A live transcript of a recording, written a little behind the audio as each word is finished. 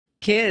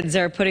Kids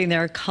are putting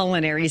their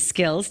culinary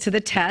skills to the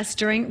test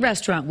during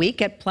Restaurant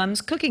Week at Plum's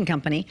Cooking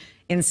Company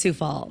in Sioux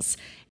Falls.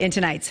 In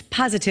tonight's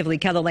Positively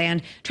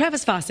KELOLAND,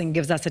 Travis Fossing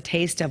gives us a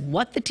taste of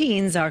what the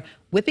teens are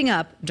whipping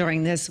up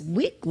during this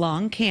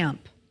week-long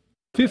camp.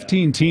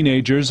 15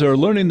 teenagers are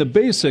learning the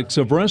basics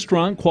of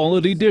restaurant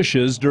quality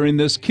dishes during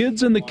this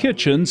Kids in the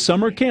Kitchen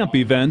summer camp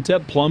event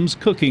at Plum's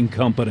Cooking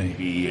Company.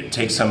 We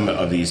take some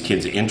of these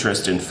kids'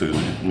 interest in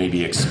food,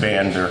 maybe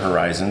expand their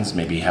horizons,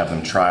 maybe have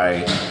them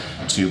try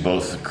to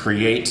both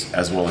create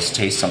as well as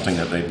taste something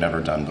that they've never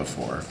done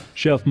before.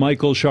 Chef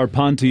Michael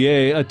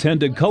Charpentier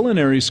attended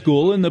culinary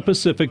school in the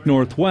Pacific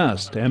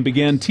Northwest and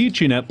began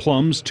teaching at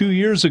Plum's 2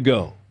 years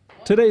ago.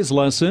 Today's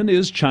lesson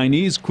is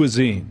Chinese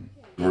cuisine.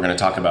 We're going to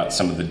talk about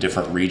some of the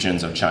different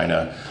regions of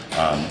China,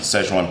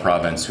 Sichuan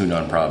province,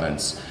 Hunan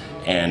province,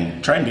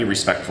 and try and be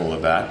respectful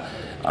of that,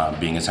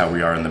 being as how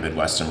we are in the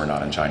Midwest and we're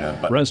not in China.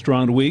 But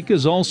Restaurant Week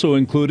has also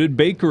included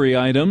bakery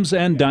items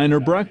and diner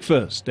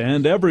breakfast,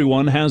 and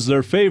everyone has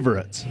their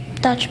favorites.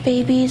 Dutch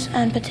babies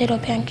and potato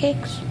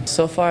pancakes.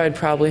 So far, I'd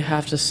probably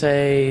have to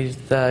say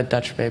the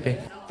Dutch baby.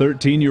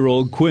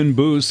 13-year-old Quinn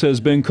Boos has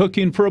been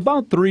cooking for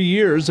about 3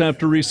 years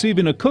after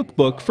receiving a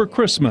cookbook for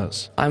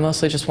Christmas. I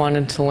mostly just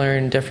wanted to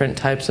learn different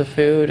types of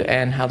food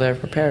and how they're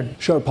prepared.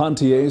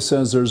 Charpentier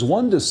says there's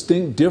one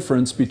distinct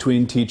difference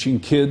between teaching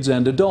kids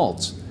and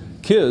adults.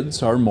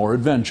 Kids are more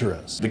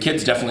adventurous. The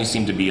kids definitely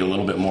seem to be a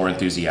little bit more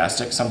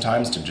enthusiastic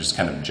sometimes to just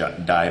kind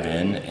of dive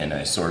in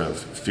a sort of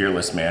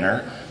fearless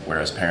manner,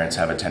 whereas parents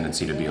have a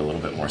tendency to be a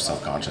little bit more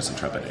self-conscious and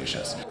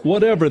trepidatious.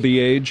 Whatever the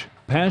age,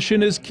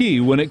 passion is key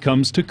when it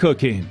comes to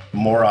cooking.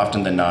 More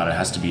often than not, it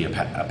has to be a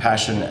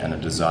passion and a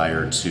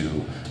desire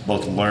to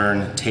both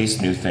learn,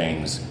 taste new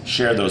things,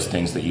 share those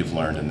things that you've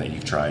learned and that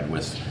you've tried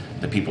with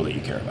the people that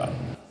you care about.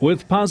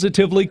 With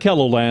Positively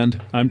KELOLAND,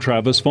 I'm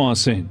Travis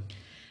Fossing.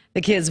 The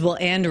kids will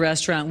end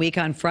Restaurant Week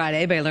on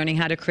Friday by learning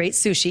how to create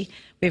sushi.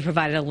 We've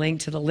provided a link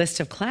to the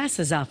list of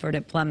classes offered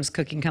at Plum's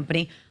Cooking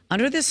Company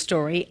under this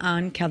story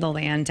on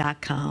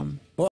KELOLAND.com.